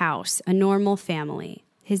normal house, a normal family.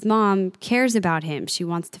 His mom cares about him. She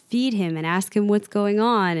wants to feed him and ask him what's going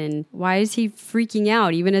on and why is he freaking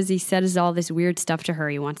out. Even as he says all this weird stuff to her,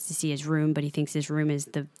 he wants to see his room, but he thinks his room is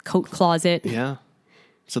the coat closet. Yeah.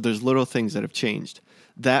 So there's little things that have changed.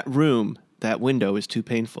 That room, that window is too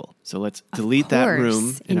painful. So let's delete that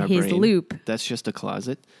room in our his brain. loop. That's just a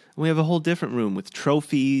closet. And we have a whole different room with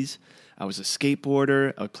trophies. I was a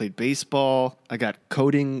skateboarder. I played baseball. I got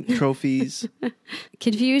coding trophies.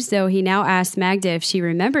 Confused, though, he now asks Magda if she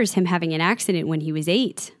remembers him having an accident when he was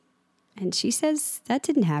 8. And she says that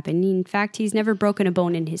didn't happen. In fact, he's never broken a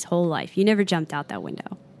bone in his whole life. You never jumped out that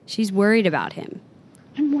window. She's worried about him.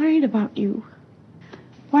 I'm worried about you.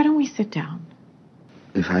 Why don't we sit down?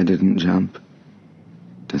 If I didn't jump,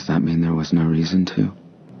 does that mean there was no reason to?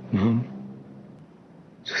 Mom,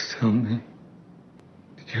 just tell me,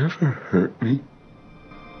 did you ever hurt me?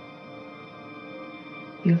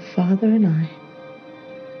 Your father and I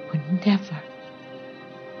would never,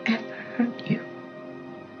 ever hurt you.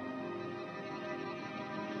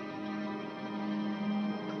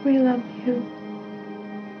 We love you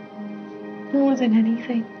more than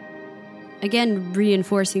anything. Again,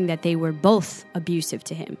 reinforcing that they were both abusive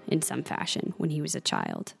to him in some fashion when he was a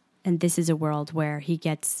child. And this is a world where he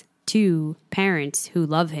gets 2 parents who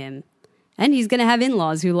love him. And he's going to have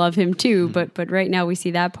in-laws who love him too, but right now we see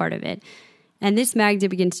that part of it. And this Magda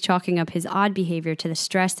begins chalking up his odd behavior to the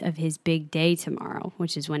stress of his big day tomorrow,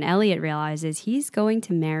 which is when Elliot realizes he's going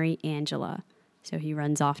to marry Angela. So he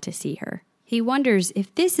runs off to see her. He wonders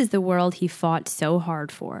if this is the world he fought so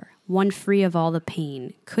hard for, one free of all the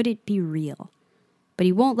pain. Could it be real? But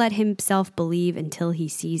he won't let himself believe until he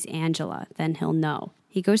sees Angela. Then he'll know.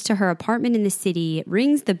 He goes to her apartment in the city,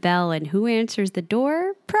 rings the bell, and who answers the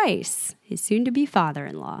door? Price, his soon-to-be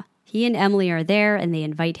father-in-law. He and Emily are there, and they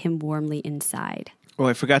invite him warmly inside. Oh,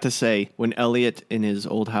 I forgot to say, when Elliot in his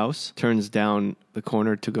old house turns down the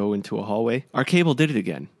corner to go into a hallway, our cable did it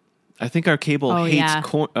again. I think our cable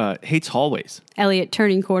hates hallways. Elliot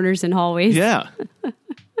turning corners in hallways. Yeah.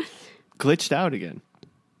 Glitched out again.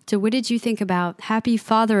 So what did you think about Happy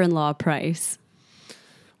Father-in-Law Price?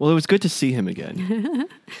 Well, it was good to see him again.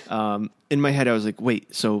 In my head, I was like,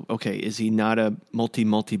 wait, so, okay, is he not a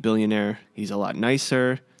multi-billionaire? He's a lot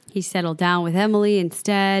nicer. He settled down with Emily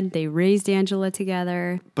instead. They raised Angela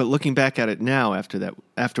together. But looking back at it now,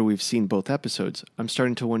 after we've seen both episodes, I'm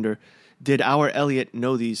starting to wonder, did our Elliot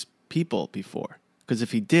know these people before? Because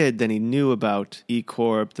if he did, then he knew about E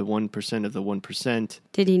Corp, the 1% of the 1%.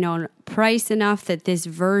 Did he know Price enough that this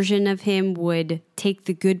version of him would take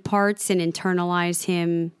the good parts and internalize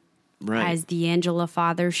him as the Angela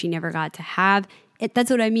father she never got to have? That's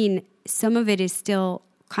what I mean. Some of it is still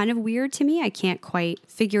kind of weird to me. I can't quite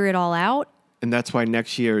figure it all out. And that's why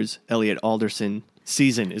next year's Elliot Alderson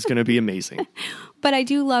season is going to be amazing. But I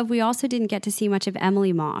do love, we also didn't get to see much of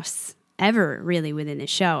Emily Moss ever really within the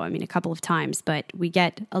show. I mean, a couple of times, but we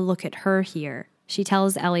get a look at her here. She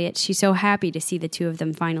tells Elliot she's so happy to see the two of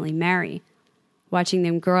them finally marry. Watching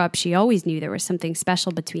them grow up, she always knew there was something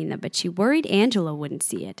special between them, but she worried Angela wouldn't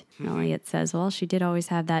see it. Elliot says, well, she did always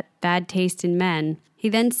have that bad taste in men. He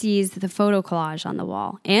then sees the photo collage on the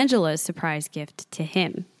wall, Angela's surprise gift to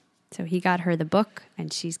him. So he got her the book,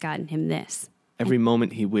 and she's gotten him this. Every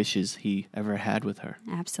moment he wishes he ever had with her.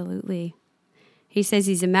 Absolutely. He says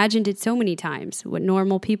he's imagined it so many times, what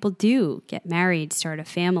normal people do, get married, start a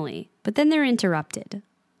family. But then they're interrupted.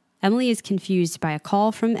 Emily is confused by a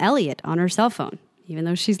call from Elliot on her cell phone, even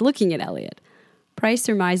though she's looking at Elliot. Price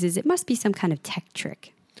surmises it must be some kind of tech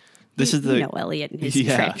trick. You know Elliot and his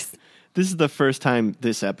tricks. This is the first time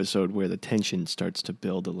this episode where the tension starts to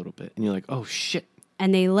build a little bit. And you're like, oh, shit.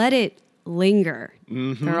 And they let it linger.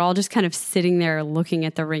 Mm-hmm. They're all just kind of sitting there looking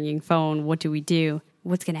at the ringing phone. What do we do?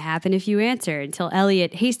 What's going to happen if you answer? Until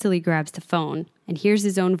Elliot hastily grabs the phone and hears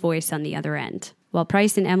his own voice on the other end. While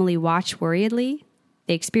Price and Emily watch worriedly,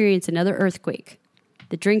 they experience another earthquake.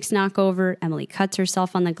 The drinks knock over, Emily cuts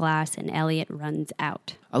herself on the glass, and Elliot runs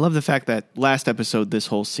out. I love the fact that last episode, this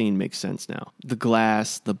whole scene makes sense now. The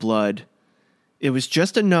glass, the blood. It was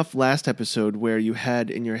just enough last episode where you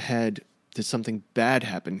had in your head, did something bad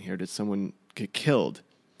happen here? Did someone get killed?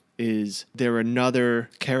 Is there another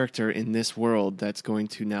character in this world that's going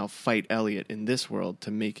to now fight Elliot in this world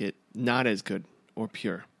to make it not as good or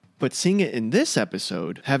pure? But seeing it in this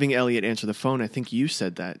episode, having Elliot answer the phone, I think you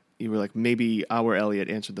said that. You were like, maybe our Elliot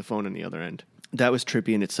answered the phone on the other end. That was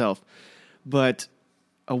trippy in itself. But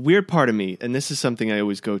a weird part of me, and this is something I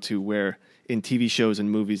always go to where in TV shows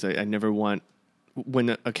and movies, I never want,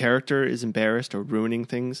 when a character is embarrassed or ruining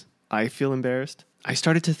things, I feel embarrassed. I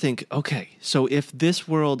started to think, okay, so if this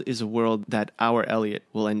world is a world that our Elliot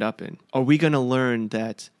will end up in, are we going to learn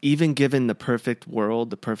that even given the perfect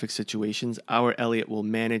world, the perfect situations, our Elliot will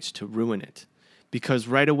manage to ruin it? Because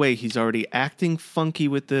right away, he's already acting funky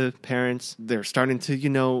with the parents. They're starting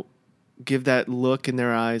to, give that look in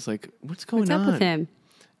their eyes like, what's going on? What's up with him?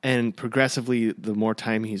 And progressively, the more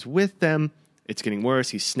time he's with them, it's getting worse.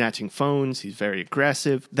 He's snatching phones. He's very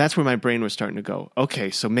aggressive. That's where my brain was starting to go.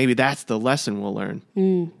 Okay, so maybe that's the lesson we'll learn.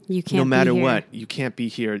 You can't no matter be here. what, you can't be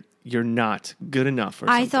here. You're not good enough.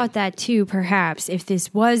 I thought that too, perhaps, if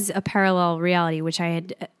this was a parallel reality, which I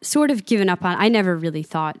had sort of given up on. I never really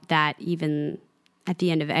thought that even at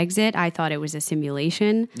the end of Exit. I thought it was a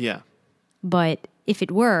simulation. Yeah. But if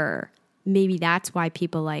it were, maybe that's why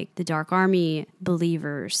people like the Dark Army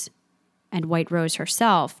believers and White Rose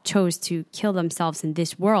herself chose to kill themselves in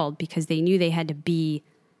this world because they knew they had to be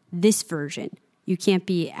this version. You can't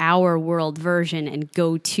be our world version and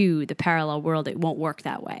go to the parallel world. It won't work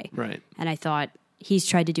that way. Right. And I thought he's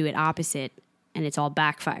tried to do it opposite and it's all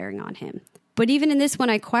backfiring on him. But even in this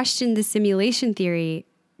one, I questioned the simulation theory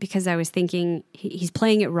because I was thinking he's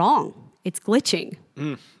playing it wrong. It's glitching,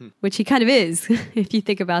 which he kind of is, if you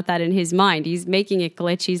think about that in his mind. He's making it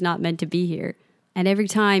glitch. He's not meant to be here. And every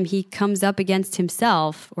time he comes up against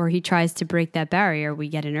himself or he tries to break that barrier, we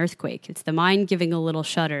get an earthquake. It's the mind giving a little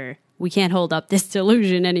shudder. We can't hold up this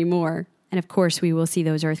delusion anymore. And of course, we will see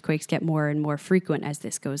those earthquakes get more and more frequent as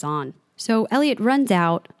this goes on. So Elliot runs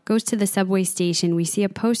out, goes to the subway station. We see a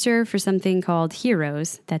poster for something called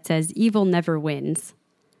Heroes that says evil never wins.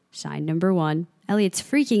 Sign number 1. Elliot's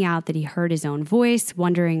freaking out that he heard his own voice,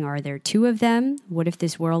 wondering, are there 2 of them? What if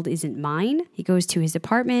this world isn't mine? He goes to his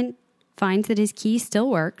apartment, finds that his key still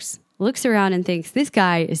works, looks around and thinks, this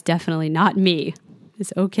guy is definitely not me.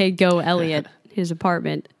 This OK Go Elliot, his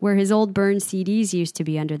apartment, where his old burned CDs used to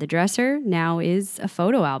be under the dresser, now is a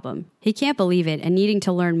photo album. He can't believe it, and needing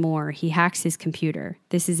to learn more, he hacks his computer.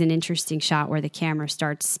 This is an interesting shot where the camera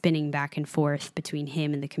starts spinning back and forth between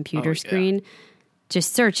him and the computer screen.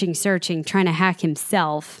 Just searching, trying to hack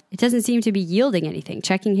himself. It doesn't seem to be yielding anything.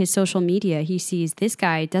 Checking his social media, he sees this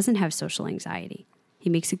guy doesn't have social anxiety. He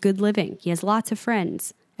makes a good living. He has lots of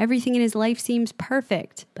friends. Everything in his life seems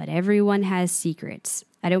perfect, but everyone has secrets.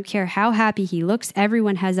 I don't care how happy he looks,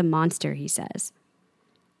 everyone has a monster, he says.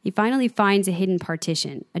 He finally finds a hidden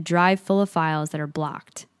partition, a drive full of files that are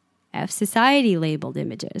blocked. F Society labeled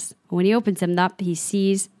images. When he opens them up, he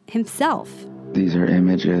sees himself. These are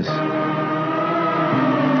images.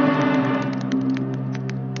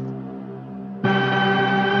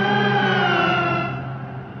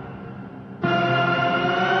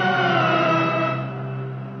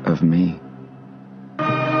 Of me.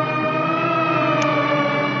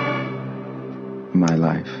 My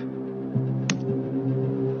life.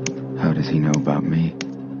 How does he know about me?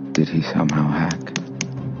 Did he somehow hack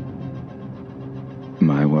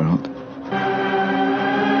my world?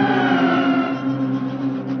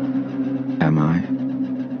 Am I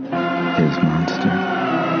his monster?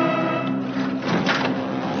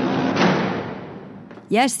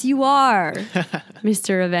 Yes, you are,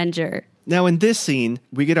 Mr. Avenger. Now, in this scene,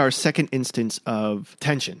 we get our second instance of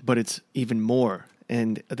tension, but it's even more.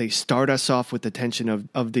 And they start us off with the tension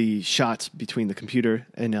of the shots between the computer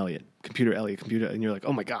and Elliot. Computer, Elliot, computer. And you're like,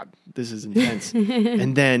 oh my God, this is intense.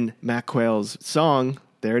 And then Mac Quayle's song,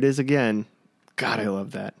 there it is again. God, I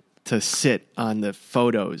love that. To sit on the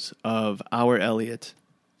photos of our Elliot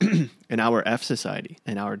and our F Society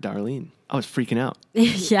and our Darlene. I was freaking out.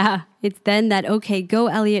 Yeah, it's then that, okay, Go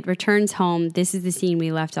Elliot returns home. This is the scene we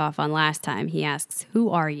left off on last time. He asks,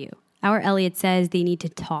 who are you? Our Elliot says they need to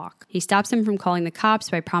talk. He stops him from calling the cops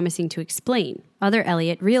by promising to explain. Other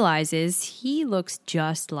Elliot realizes he looks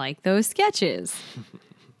just like those sketches.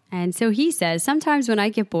 And so he says, sometimes when I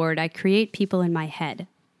get bored, I create people in my head,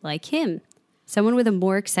 like him. Someone with a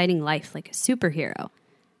more exciting life, like a superhero.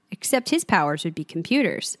 Except his powers would be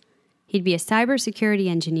computers. He'd be a cybersecurity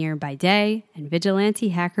engineer by day and vigilante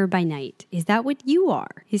hacker by night. Is that what you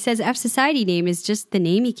are? He says F Society name is just the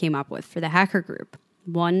name he came up with for the hacker group,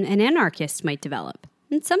 one an anarchist might develop.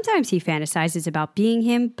 And sometimes he fantasizes about being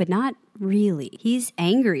him, but not really. He's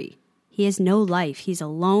angry. He has no life. He's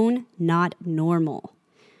alone, not normal.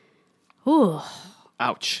 Ooh.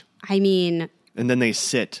 Ouch. I mean, And then they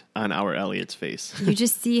sit on our Elliot's face. you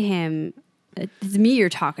just see him. It's me you're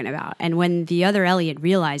talking about. And when the other Elliot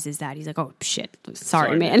realizes that, he's like, oh, shit.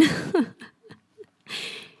 Sorry, man.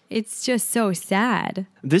 It's just so sad.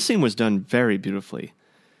 This scene was done very beautifully.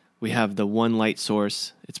 We have the one light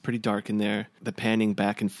source. It's pretty dark in there. The panning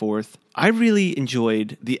back and forth. I really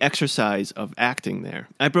enjoyed the exercise of acting there.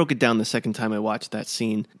 I broke it down the second time I watched that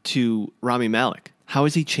scene to Rami Malek. How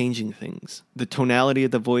is he changing things? The tonality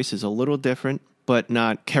of the voice is a little different, but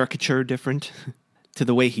not caricature different. To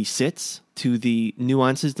the way he sits, to the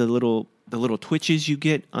nuances, the little twitches you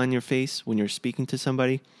get on your face when you're speaking to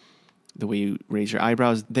somebody, the way you raise your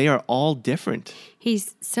eyebrows, they are all different.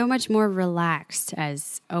 He's so much more relaxed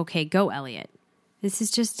as, okay, go, Elliot. This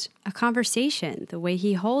is just a conversation. The way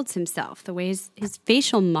he holds himself, the way his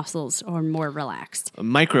facial muscles are more relaxed.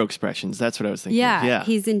 Micro expressions, that's what I was thinking. Yeah,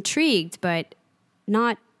 he's intrigued, but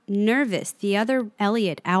not nervous. The other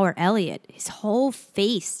Elliot, our Elliot, his whole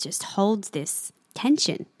face just holds this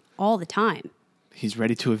tension all the time. He's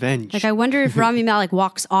ready to avenge. Like, I wonder if Rami Malek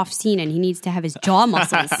walks off scene and he needs to have his jaw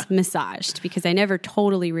muscles massaged, because I never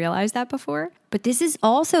totally realized that before. But this is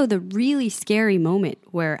also the really scary moment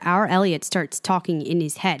where our Elliot starts talking in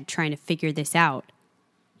his head, trying to figure this out.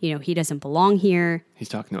 You know, he doesn't belong here. He's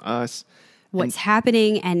talking to us. What's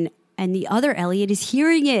happening? And the other Elliot is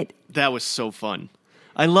hearing it. That was so fun.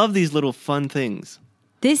 I love these little fun things.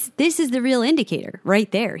 This is the real indicator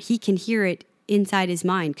right there. He can hear it inside his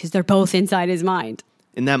mind because they're both inside his mind.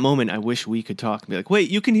 In that moment, I wish we could talk and be like, wait,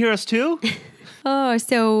 you can hear us too? Oh,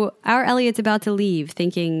 so our Elliot's about to leave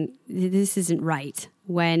thinking this isn't right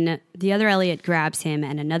when the other Elliot grabs him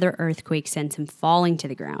and another earthquake sends him falling to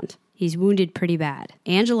the ground. He's wounded pretty bad.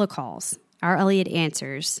 Angela calls. Our Elliot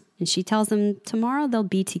answers, and she tells him tomorrow they'll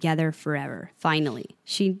be together forever, finally.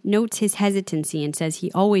 She notes his hesitancy and says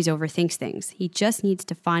he always overthinks things. He just needs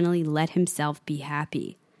to finally let himself be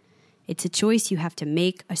happy. It's a choice you have to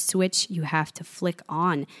make, a switch you have to flick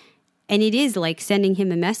on. And it is like sending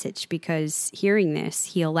him a message, because hearing this,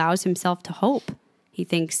 he allows himself to hope. He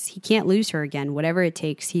thinks he can't lose her again. Whatever it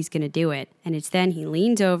takes, he's going to do it. And it's then he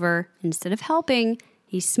leans over. Instead of helping,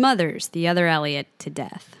 he smothers the other Elliot to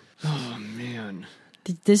death. Oh, man.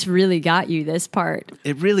 This really got you, this part.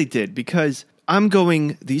 It really did, because I'm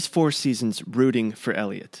going these 4 seasons rooting for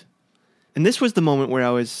Elliot. And this was the moment where I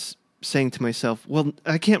was saying to myself, well,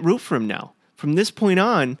 I can't root for him now. From this point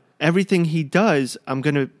on, everything he does, I'm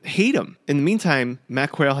going to hate him. In the meantime,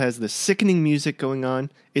 Matt Quayle has the sickening music going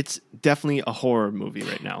on. It's definitely a horror movie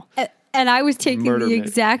right now. And I was taking the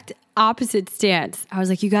exact opposite stance. I was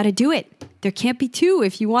like, you got to do it. There can't be 2.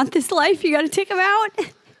 If you want this life, you got to take him out.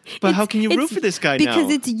 But how can you root for this guy now?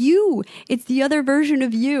 Because it's you. It's the other version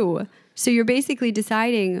of you. So you're basically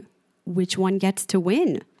deciding which one gets to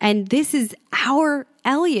win. And this is our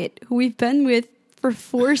Elliot, who we've been with for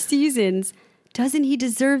 4 seasons. Doesn't he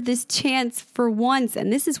deserve this chance for once?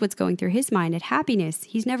 And this is what's going through his mind at Happiness.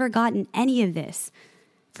 He's never gotten any of this.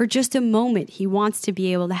 For just a moment, he wants to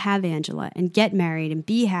be able to have Angela and get married and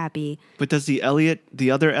be happy. But does the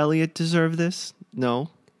other Elliot deserve this? No.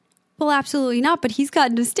 Well, absolutely not, but he's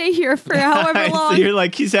gotten to stay here for however long. So you're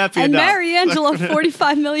like, he's happy and enough. marry Angela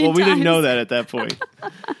 45 million times. Well, we didn't know that at that point.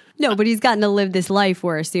 No, but he's gotten to live this life,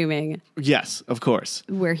 we're assuming. Yes, of course.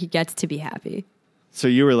 Where he gets to be happy. So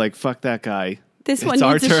you were like, fuck that guy. This it's one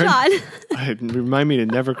needs a shot. Remind me to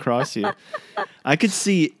never cross you. I could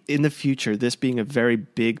see in the future this being a very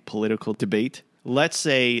big political debate. Let's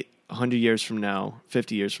say 100 years from now,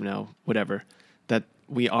 50 years from now, whatever, that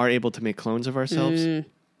we are able to make clones of ourselves.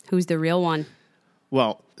 Who's the real one?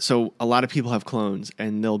 Well, so a lot of people have clones,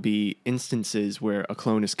 and there'll be instances where a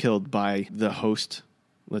clone is killed by the host,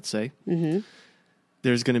 let's say. Mm-hmm.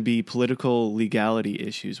 There's going to be political legality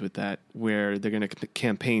issues with that, where they're going to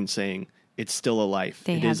campaign saying it's still a life.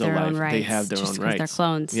 They it have is their a life. own rights. They have their just own rights. They're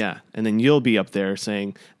clones. Yeah, and then you'll be up there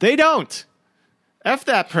saying they don't. F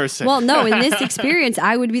that person. Well, no, in this experience,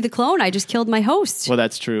 I would be the clone. I just killed my host. Well,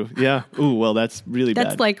 that's true. Yeah. Ooh, well, that's really bad.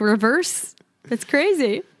 That's like reverse. That's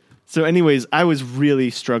crazy. So anyways, I was really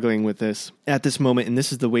struggling with this at this moment, and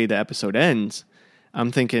this is the way the episode ends.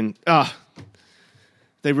 I'm thinking,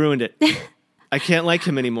 they ruined it. I can't like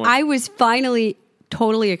him anymore. I was finally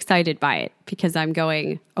totally excited by it because I'm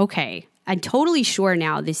going, okay, I'm totally sure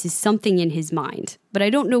now this is something in his mind, but I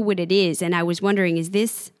don't know what it is. And I was wondering, is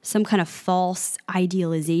this some kind of false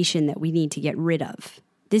idealization that we need to get rid of?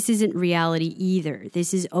 This isn't reality either.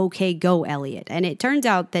 This is okay, go, Elliot. And it turns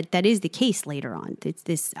out that that is the case later on. It's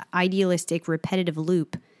this idealistic, repetitive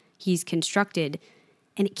loop he's constructed,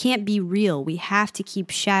 and it can't be real. We have to keep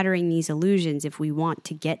shattering these illusions if we want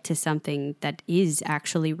to get to something that is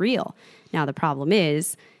actually real. Now, the problem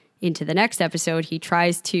is, into the next episode, he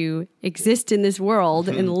tries to exist in this world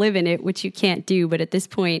and live in it, which you can't do. But at this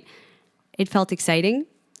point, it felt exciting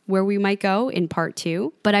where we might go in part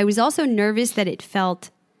 2. But I was also nervous that it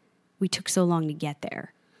felt we took so long to get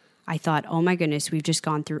there. I thought, oh my goodness, we've just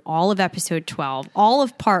gone through all of episode 12, all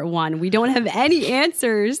of part 1. We don't have any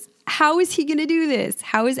answers. How is he going to do this?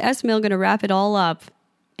 How is Esmail going to wrap it all up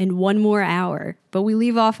in 1 more hour? But we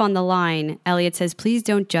leave off on the line. Elliot says, please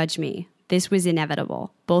don't judge me. This was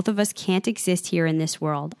inevitable. Both of us can't exist here in this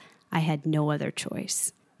world. I had no other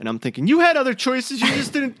choice. And I'm thinking, you had other choices. You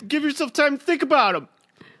just didn't give yourself time to think about them.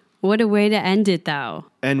 What a way to end it, though.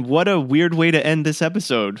 And what a weird way to end this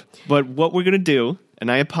episode. But what we're going to do, and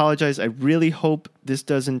I apologize, I really hope this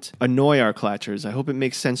doesn't annoy our Clatchers. I hope it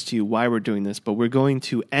makes sense to you why we're doing this. But we're going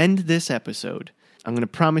to end this episode. I'm going to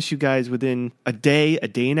promise you guys within a day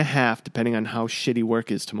and a half, depending on how shitty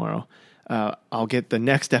work is tomorrow, I'll get the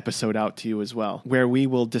next episode out to you as well, where we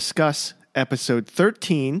will discuss episode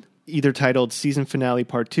 13, either titled Season Finale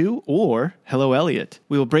Part 2 or Hello, Elliot.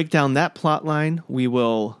 We will break down that plot line. We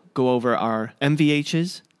will go over our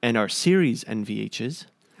MVHs and our series NVHs,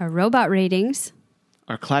 Our robot ratings,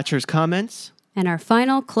 our Clatchers comments, and our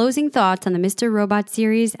final closing thoughts on the Mr. Robot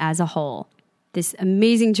series as a whole. This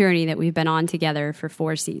amazing journey that we've been on together for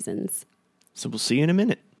 4 seasons. So we'll see you in a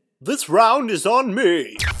minute. This round is on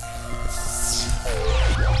me.